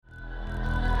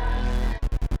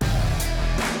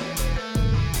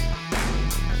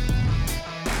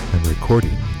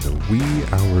recording in the wee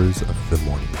hours of the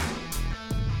morning,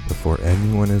 before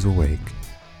anyone is awake,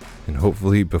 and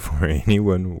hopefully before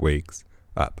anyone wakes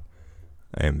up.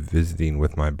 I am visiting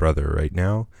with my brother right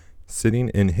now, sitting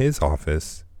in his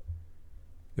office.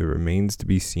 It remains to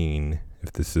be seen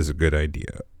if this is a good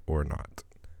idea or not.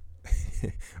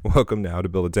 Welcome to How to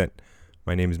Build a Tent.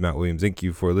 My name is Matt Williams. Thank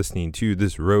you for listening to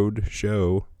this road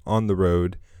show on the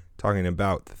road, talking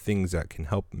about the things that can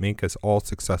help make us all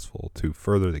successful to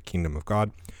further the kingdom of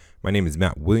God. My name is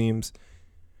Matt Williams.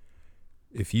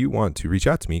 If you want to reach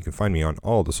out to me, you can find me on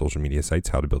all the social media sites,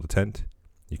 How to Build a Tent.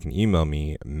 You can email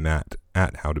me,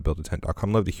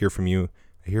 matt@howtobuildatent.com. Love to hear from you.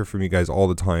 I hear from you guys all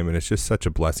the time, and it's just such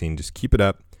a blessing. Just keep it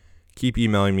up. Keep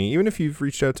emailing me, even if you've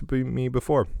reached out to me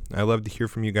before. I love to hear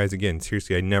from you guys again.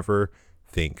 Seriously, I never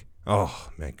think,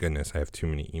 oh my goodness, I have too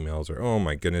many emails, or oh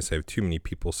my goodness, I have too many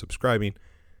people subscribing.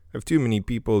 I have too many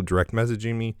people direct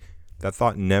messaging me. That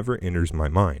thought never enters my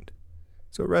mind.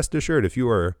 So rest assured, if you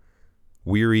are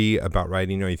weary about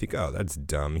writing, or you think, oh, that's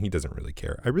dumb, he doesn't really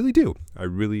care. I really do. I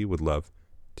really would love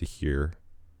to hear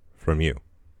from you.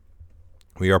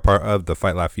 We are part of the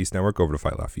Fight Laugh Feast network. Over to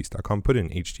fightlaughfeast.com, put in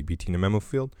HTBT in the memo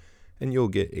field, and you'll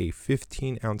get a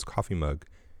 15-ounce coffee mug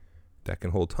that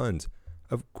can hold tons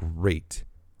of great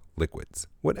liquids,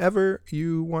 whatever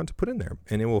you want to put in there,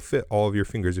 and it will fit all of your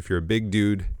fingers if you're a big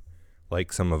dude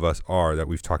like some of us are that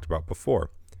we've talked about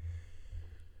before.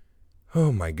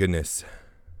 Oh my goodness.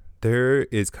 There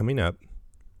is coming up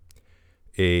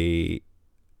a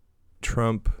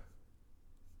Trump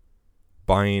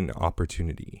buying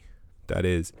opportunity. That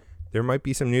is, there might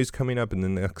be some news coming up in the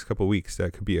next couple of weeks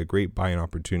that could be a great buying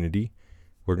opportunity.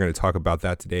 We're going to talk about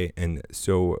that today and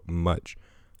so much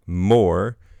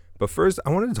more. But first, I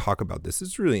wanted to talk about this.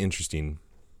 It's really interesting.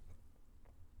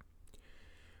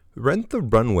 Rent the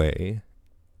Runway,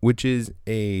 which is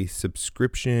a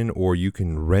subscription, or you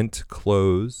can rent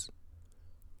clothes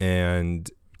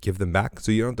and give them back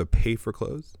so you don't have to pay for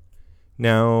clothes.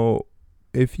 Now,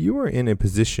 if you are in a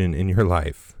position in your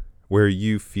life where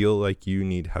you feel like you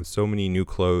need to have so many new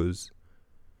clothes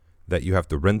that you have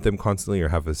to rent them constantly or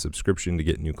have a subscription to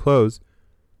get new clothes,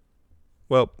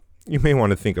 well, you may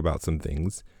want to think about some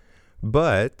things.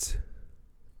 But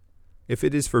if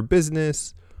it is for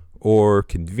business or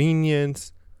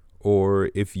convenience, or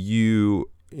if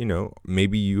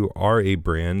maybe you are a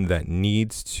brand that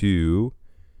needs to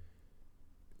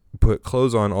put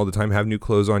clothes on all the time, have new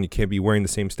clothes on, you can't be wearing the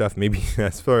same stuff. Maybe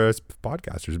as far as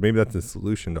podcasters, maybe that's the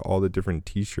solution to all the different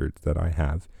t-shirts that I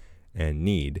have and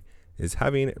need, is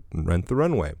having Rent the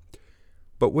Runway.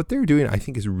 But what they're doing, I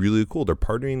think, is really cool. They're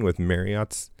partnering with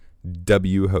Marriott's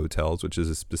W Hotels, which is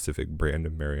a specific brand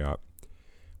of Marriott,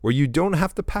 where you don't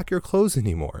have to pack your clothes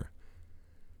anymore.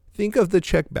 Think of the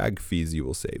check bag fees you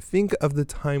will save. Think of the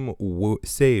time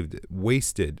wasted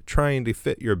trying to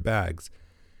fit your bags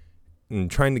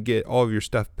and trying to get all of your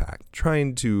stuff packed,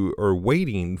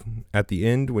 waiting at the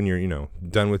end when you're,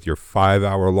 done with your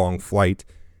 5-hour-long flight,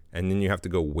 and then you have to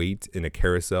go wait in a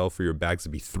carousel for your bags to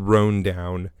be thrown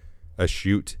down a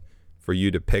chute for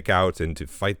you to pick out and to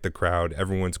fight the crowd.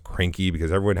 Everyone's cranky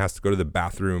because everyone has to go to the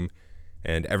bathroom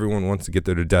and everyone wants to get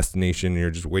to their destination, and you're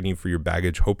just waiting for your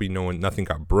baggage, hoping nothing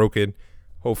got broken,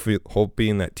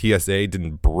 hoping that TSA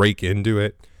didn't break into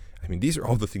it. I mean, these are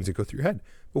all the things that go through your head.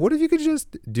 But what if you could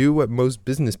just do what most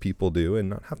business people do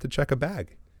and not have to check a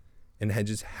bag and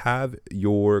just have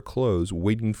your clothes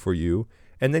waiting for you,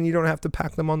 and then you don't have to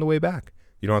pack them on the way back.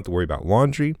 You don't have to worry about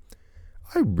laundry.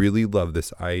 I really love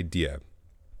this idea.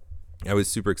 I was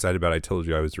super excited about it. I told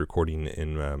you I was recording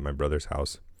in my brother's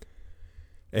house.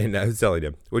 And I was telling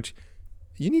him, which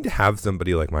you need to have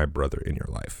somebody like my brother in your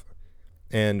life.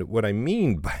 And what I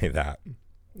mean by that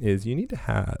is you need to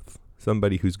have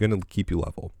somebody who's going to keep you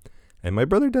level. And my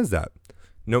brother does that.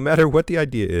 No matter what the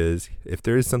idea is, if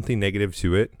there is something negative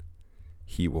to it,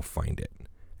 he will find it.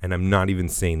 And I'm not even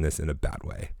saying this in a bad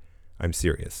way. I'm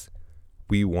serious.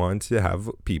 We want to have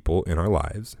people in our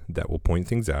lives that will point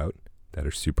things out that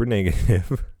are super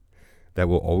negative, that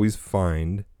will always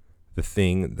find the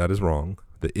thing that is wrong,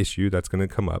 the issue that's going to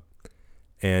come up,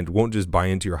 and won't just buy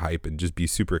into your hype and just be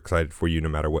super excited for you no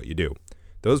matter what you do.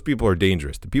 Those people are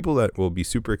dangerous. The people that will be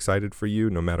super excited for you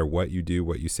no matter what you do,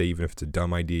 what you say, even if it's a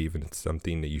dumb idea, even if it's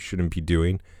something that you shouldn't be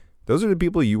doing, those are the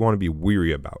people you want to be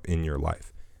weary about in your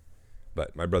life.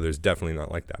 But my brother is definitely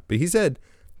not like that. But he said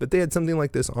that they had something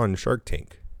like this on Shark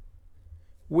Tank,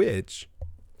 which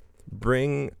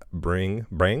bring.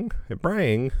 I'm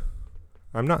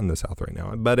not in the South right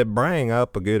now, but it bring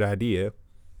up a good idea.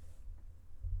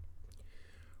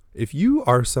 If you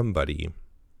are somebody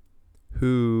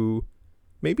who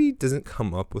maybe doesn't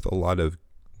come up with a lot of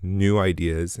new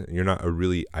ideas. You're not a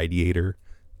really ideator.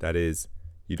 That is,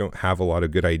 you don't have a lot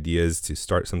of good ideas to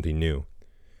start something new.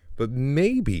 But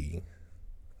maybe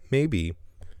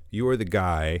you are the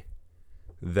guy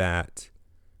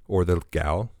or the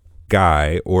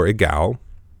guy or a gal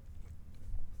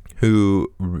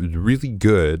who is really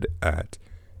good at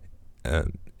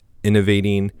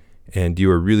innovating, and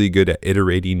you are really good at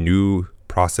iterating new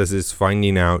processes,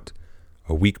 finding out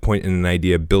a weak point in an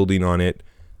idea, building on it,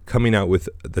 coming out with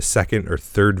the second or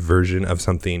third version of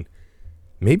something.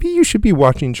 Maybe you should be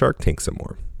watching Shark Tank some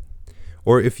more.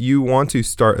 Or if you want to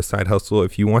start a side hustle,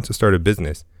 if you want to start a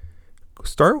business,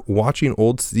 start watching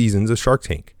old seasons of Shark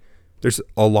Tank. There's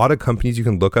a lot of companies you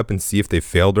can look up and see if they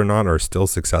failed or not, or are still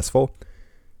successful,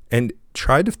 and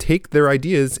try to take their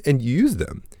ideas and use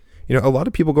them. You know, a lot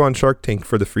of people go on Shark Tank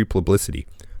for the free publicity,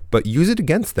 but use it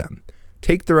against them.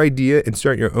 Take their idea and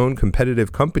start your own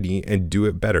competitive company and do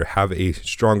it better. Have a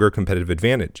stronger competitive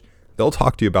advantage. They'll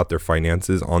talk to you about their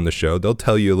finances on the show. They'll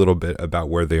tell you a little bit about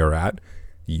where they are at.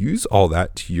 Use all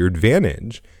that to your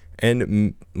advantage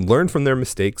and learn from their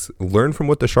mistakes, learn from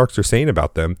what the sharks are saying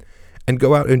about them, and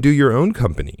go out and do your own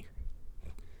company.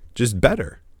 Just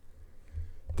better.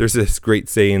 There's this great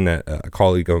saying that a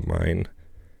colleague of mine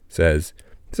says,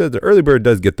 the early bird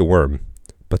does get the worm,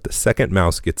 but the second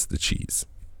mouse gets the cheese.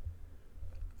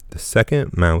 The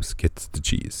second mouse gets the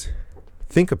cheese.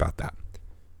 Think about that.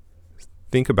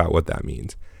 Think about what that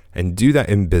means and do that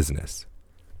in business.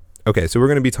 Okay, so we're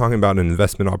going to be talking about an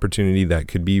investment opportunity that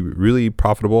could be really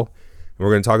profitable. And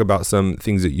we're going to talk about some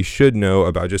things that you should know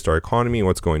about just our economy and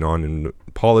what's going on in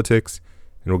politics.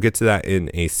 And we'll get to that in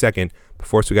a second. But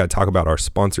first, we got to talk about our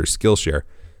sponsor, Skillshare.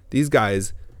 These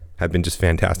guys have been just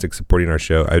fantastic supporting our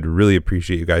show. I'd really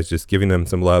appreciate you guys just giving them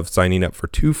some love, signing up for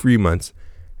 2 free months.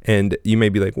 And you may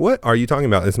be like, what are you talking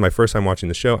about? This is my first time watching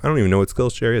the show. I don't even know what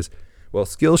Skillshare is. Well,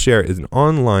 Skillshare is an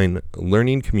online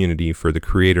learning community for the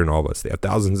creator and all of us. They have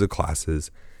thousands of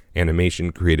classes,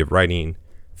 animation, creative writing,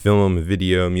 film,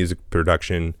 video, music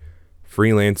production,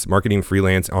 freelance, marketing,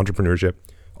 freelance, entrepreneurship.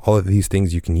 All of these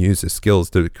things you can use as skills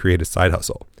to create a side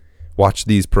hustle. Watch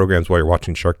these programs while you're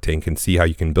watching Shark Tank and see how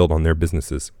you can build on their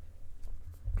businesses.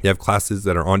 You have classes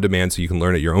that are on demand so you can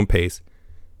learn at your own pace.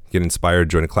 Get inspired,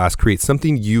 join a class, create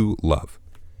something you love.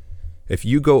 If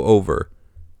you go over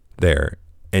there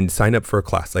and sign up for a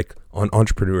class like on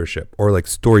entrepreneurship or like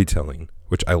storytelling,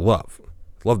 which I love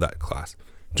that class.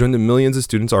 Join the millions of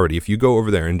students already. If you go over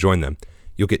there and join them,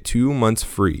 you'll get 2 months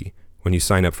free when you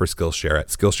sign up for Skillshare at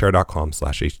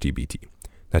Skillshare.com/HTBT.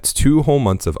 That's 2 whole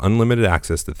months of unlimited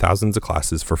access to thousands of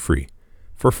classes for free.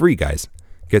 For free, guys.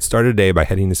 Get started today by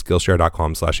heading to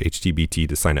Skillshare.com/HTBT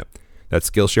to sign up. That's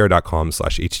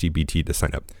Skillshare.com/HTBT to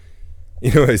sign up.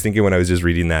 You know what I was thinking when I was just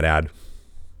reading that ad?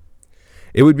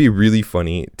 It would be really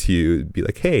funny to be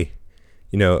like, hey,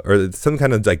 you know, or some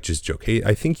kind of like just joke. Hey,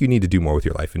 I think you need to do more with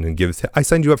your life, and then I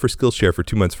signed you up for Skillshare for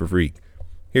 2 months for free.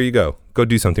 Here you go. Go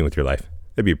do something with your life.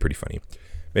 That'd be pretty funny.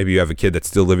 Maybe you have a kid that's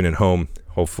still living at home.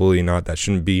 Hopefully not. That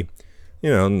shouldn't be. You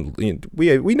know,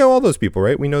 we know all those people,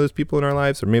 right? We know those people in our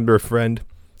lives, or maybe they're a friend,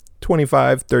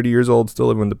 25, 30 years old, still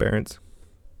living with the parents.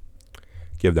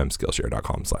 Give them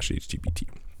Skillshare.com/HTBT.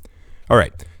 All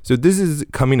right. So this is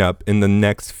coming up in the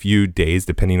next few days,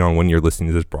 depending on when you're listening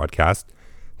to this broadcast,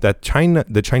 that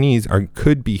the Chinese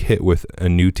could be hit with a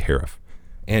new tariff.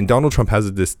 And Donald Trump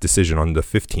has this decision on the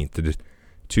 15th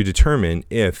to determine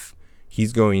if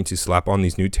he's going to slap on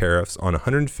these new tariffs on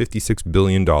 $156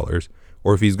 billion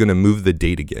or if he's going to move the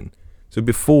date again. So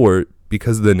before,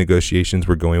 because the negotiations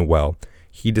were going well,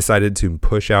 he decided to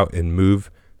push out and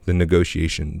move the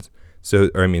negotiations.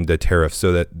 The tariffs,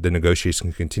 so that the negotiation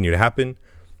can continue to happen.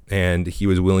 And he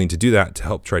was willing to do that to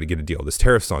help try to get a deal. This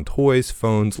tariffs on toys,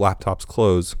 phones, laptops,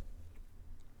 clothes.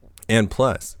 And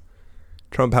plus,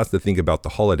 Trump has to think about the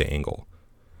holiday angle.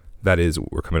 That is,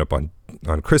 we're coming up on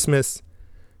Christmas.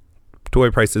 Toy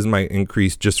prices might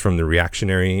increase just from the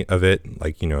reactionary of it.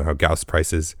 Like, you know, how gas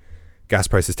prices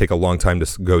take a long time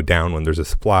to go down when there's a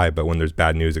supply. But when there's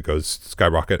bad news, it goes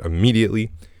skyrocket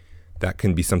immediately. That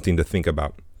can be something to think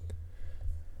about.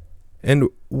 And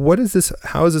how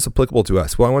is this applicable to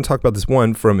us? Well, I want to talk about this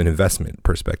one from an investment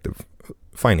perspective,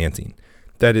 financing.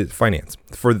 That is finance.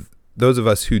 For those of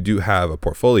us who do have a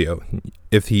portfolio,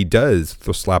 if he does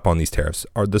slap on these tariffs,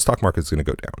 the stock market is going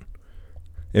to go down.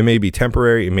 It may be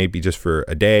temporary. It may be just for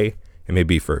a day. It may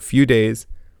be for a few days,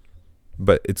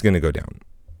 but it's going to go down.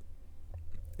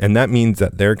 And that means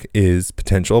that there is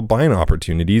potential buying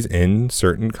opportunities in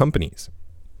certain companies.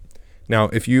 Now,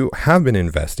 if you have been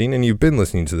investing and you've been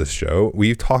listening to this show,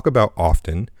 we talk about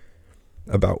often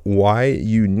about why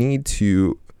you need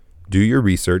to do your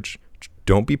research.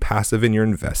 Don't be passive in your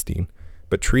investing.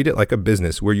 but treat it like a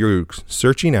business where you're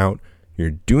searching out, you're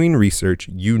doing research,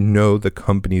 you know the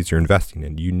companies you're investing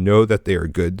in, you know that they are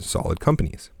good, solid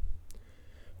companies.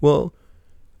 Well,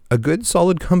 a good,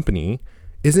 solid company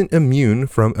isn't immune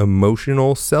from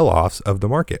emotional sell-offs of the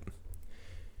market.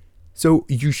 So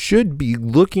you should be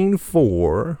looking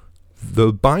for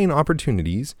the buying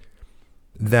opportunities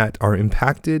that are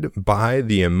impacted by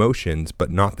the emotions, but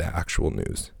not the actual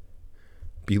news.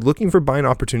 Be looking for buying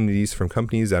opportunities from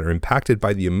companies that are impacted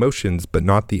by the emotions, but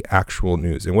not the actual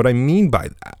news. And what I mean by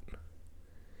that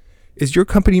is your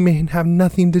company may have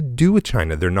nothing to do with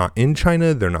China. They're not in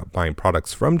China. They're not buying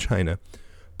products from China.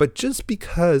 But just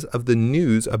because of the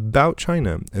news about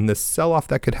China and the sell-off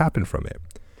that could happen from it,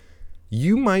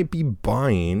 you might be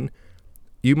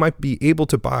able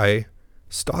to buy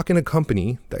stock in a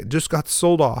company that just got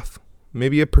sold off,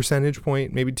 maybe a percentage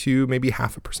point, maybe 2, maybe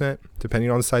 0.5%, depending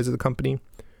on the size of the company.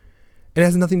 It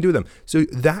has nothing to do with them. So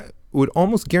that would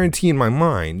almost guarantee in my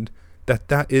mind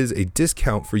that is a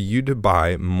discount for you to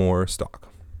buy more stock.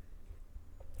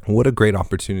 What a great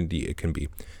opportunity it can be.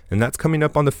 And that's coming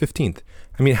up on the 15th.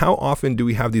 I mean, how often do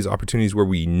we have these opportunities where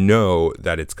we know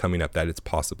that it's coming up, that it's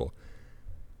possible?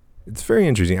 It's very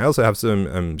interesting. I also have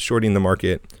some shorting the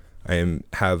market. I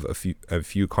have a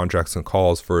few contracts and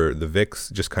calls for the VIX,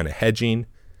 just kind of hedging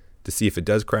to see if it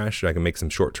does crash. So I can make some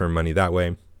short-term money that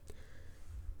way.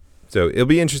 So it'll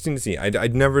be interesting to see.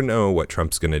 I'd never know what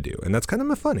Trump's going to do. And that's kind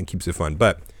of fun and keeps it fun.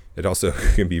 But it also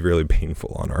can be really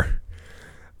painful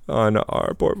on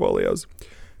our portfolios.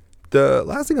 The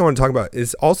last thing I want to talk about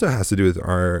also has to do with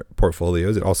our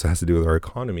portfolios. It also has to do with our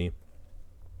economy,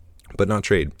 but not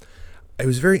trade. It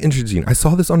was very interesting. I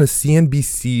saw this on a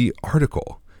CNBC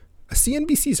article. A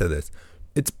CNBC said this.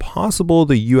 It's possible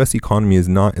the U.S. economy is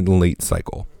not in the late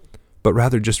cycle, but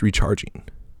rather just recharging.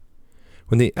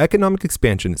 When the economic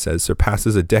expansion, it says,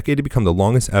 surpasses a decade to become the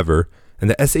longest ever, and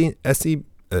the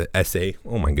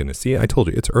oh my goodness, see, I told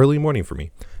you, it's early morning for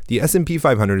me. The S&P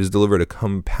 500 has delivered a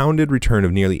compounded return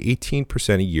of nearly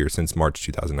 18% a year since March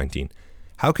 2019.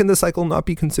 How can the cycle not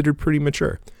be considered pretty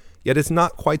mature? Yet it's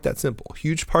not quite that simple.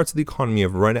 Huge parts of the economy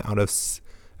have run out of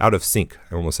sync.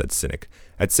 I almost said cynic.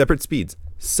 At separate speeds.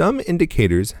 Some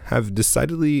indicators have a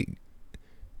decidedly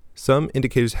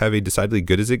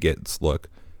good as it gets look.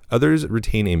 Others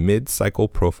retain a mid-cycle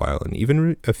profile, and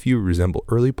even a few resemble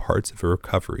early parts of a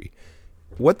recovery.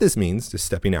 What this means, just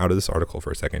stepping out of this article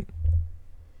for a second,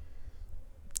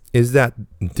 is that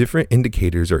different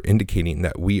indicators are indicating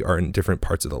that we are in different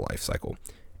parts of the life cycle.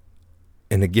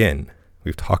 And again,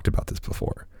 we've talked about this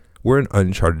before. We're in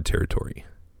uncharted territory.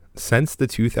 Since the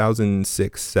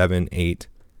 2006, 7, 8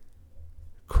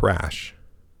 crash,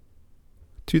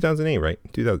 2008, right?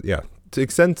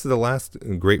 Since the last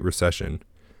Great Recession,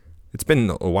 it's been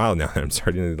a while now that I'm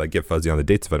starting to get fuzzy on the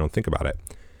dates if I don't think about it,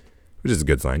 which is a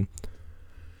good sign.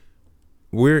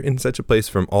 We're in such a place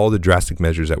from all the drastic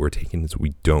measures that we're taking is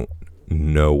we don't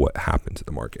know what happened to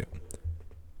the market.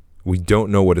 We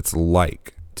don't know what it's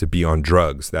like to be on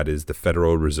drugs, that is the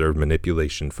Federal Reserve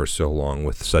manipulation for so long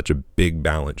with such a big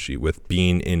balance sheet, with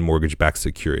being in mortgage-backed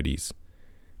securities.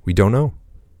 We don't know.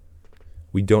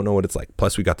 We don't know what it's like.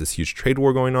 Plus, we got this huge trade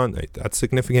war going on. That's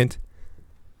significant.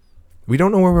 We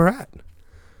don't know where we're at.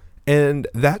 And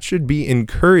that should be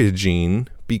encouraging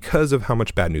because of how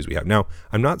much bad news we have. Now,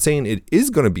 I'm not saying it is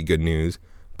going to be good news,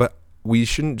 but we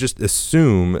shouldn't just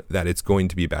assume that it's going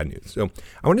to be bad news. So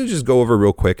I want to just go over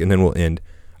real quick, and then we'll end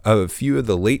a few of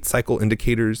the late cycle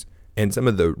indicators and some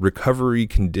of the recovery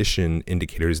condition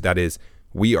indicators. That is,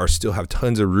 we still have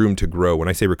tons of room to grow. When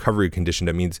I say recovery condition,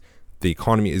 that means the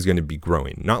economy is going to be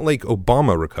growing. Not like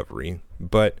Obama recovery,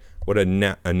 but what a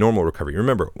normal recovery.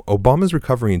 Remember, Obama's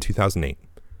recovery in 2008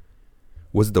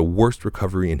 was the worst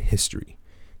recovery in history.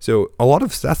 So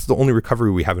that's the only recovery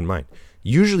we have in mind.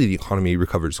 Usually the economy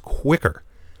recovers quicker.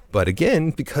 But again,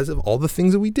 because of all the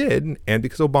things that we did, and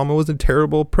because Obama was a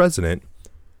terrible president,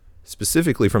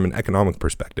 specifically from an economic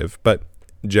perspective, but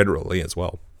generally as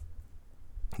well,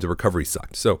 the recovery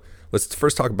sucked. So let's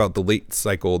first talk about the late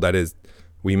cycle. That is,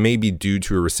 we may be due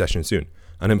to a recession soon.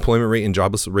 Unemployment rate and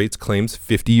jobless rates claims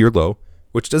 50-year low,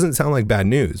 which doesn't sound like bad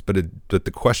news, but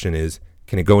the question is,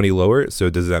 can it go any lower? So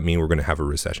does that mean we're going to have a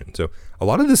recession? So a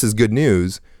lot of this is good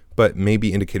news, but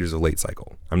maybe indicators of late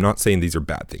cycle. I'm not saying these are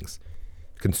bad things.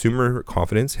 Consumer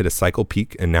confidence hit a cycle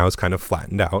peak and now is kind of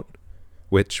flattened out,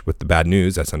 which with the bad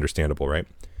news, that's understandable, right?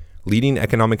 Leading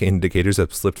economic indicators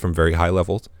have slipped from very high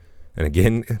levels. And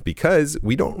again, because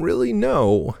we don't really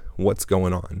know what's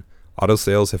going on. Auto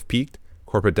sales have peaked.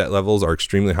 Corporate debt levels are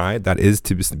extremely high. That is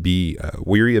to be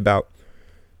weary about,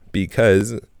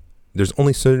 because there's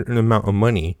only a certain amount of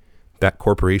money that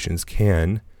corporations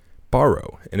can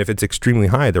borrow. And if it's extremely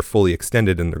high, they're fully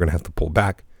extended and they're going to have to pull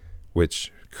back,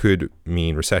 which could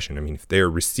mean recession. I mean, if they're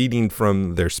receding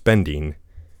from their spending,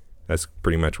 that's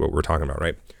pretty much what we're talking about,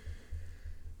 right?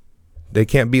 They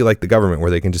can't be like the government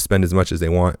where they can just spend as much as they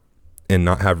want and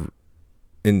not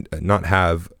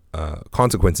have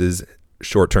consequences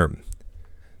short term.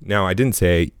 Now, I didn't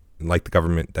say like the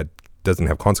government that doesn't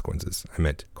have consequences. I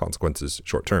meant consequences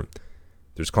short term.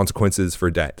 There's consequences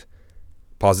for debt,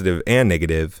 positive and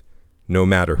negative, no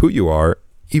matter who you are.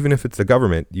 Even if it's the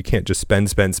government, you can't just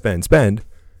spend.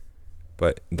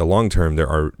 But in the long term, there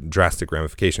are drastic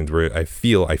ramifications where I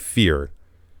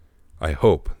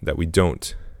hope that we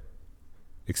don't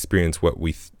experience what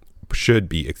we should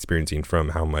be experiencing from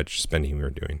how much spending we're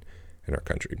doing in our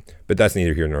country. But that's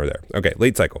neither here nor there. Okay,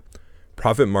 late cycle.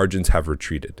 Profit margins have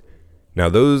retreated. Now,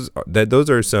 those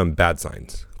are some bad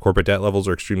signs. Corporate debt levels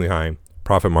are extremely high.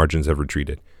 Profit margins have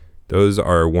retreated. Those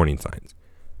are warning signs.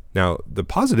 Now, the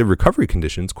positive recovery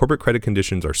conditions, corporate credit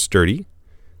conditions are sturdy.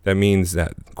 That means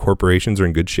that corporations are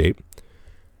in good shape.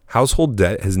 Household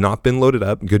debt has not been loaded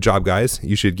up. Good job, guys.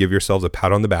 You should give yourselves a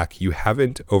pat on the back. You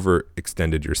haven't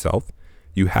overextended yourself.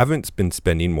 You haven't been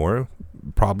spending more,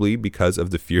 probably because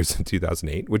of the fears of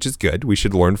 2008, which is good. We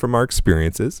should learn from our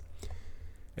experiences.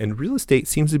 And real estate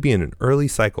seems to be in an early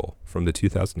cycle from the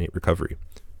 2008 recovery,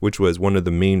 which was one of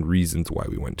the main reasons why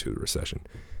we went to a recession.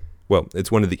 Well,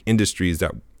 it's one of the industries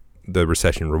that the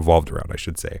recession revolved around, I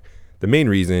should say. The main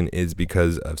reason is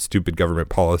because of stupid government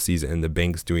policies and the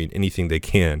banks doing anything they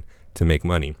can to make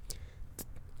money.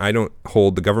 I don't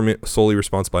hold the government solely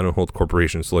responsible. I don't hold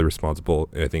corporations solely responsible.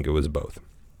 I think it was both.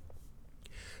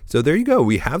 So there you go.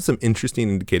 We have some interesting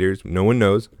indicators. No one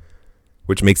knows,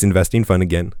 which makes investing fun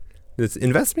again. This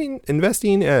investing,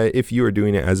 if you are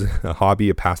doing it as a hobby,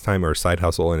 a pastime, or a side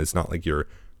hustle, and it's not like your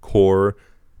core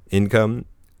income,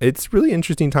 it's really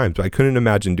interesting times. But I couldn't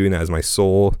imagine doing that as my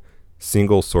sole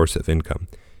single source of income.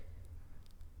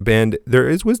 And there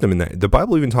is wisdom in that. The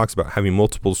Bible even talks about having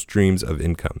multiple streams of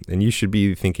income, and you should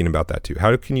be thinking about that too.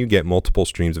 How can you get multiple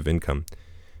streams of income?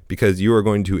 Because you are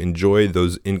going to enjoy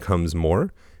those incomes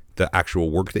more, the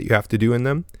actual work that you have to do in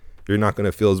them. You're not going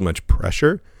to feel as much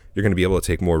pressure. You're going to be able to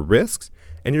take more risks,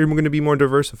 and you're going to be more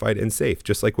diversified and safe,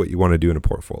 just like what you want to do in a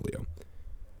portfolio.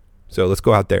 So let's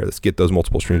go out there. Let's get those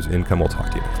multiple streams of income. We'll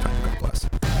talk to you next time.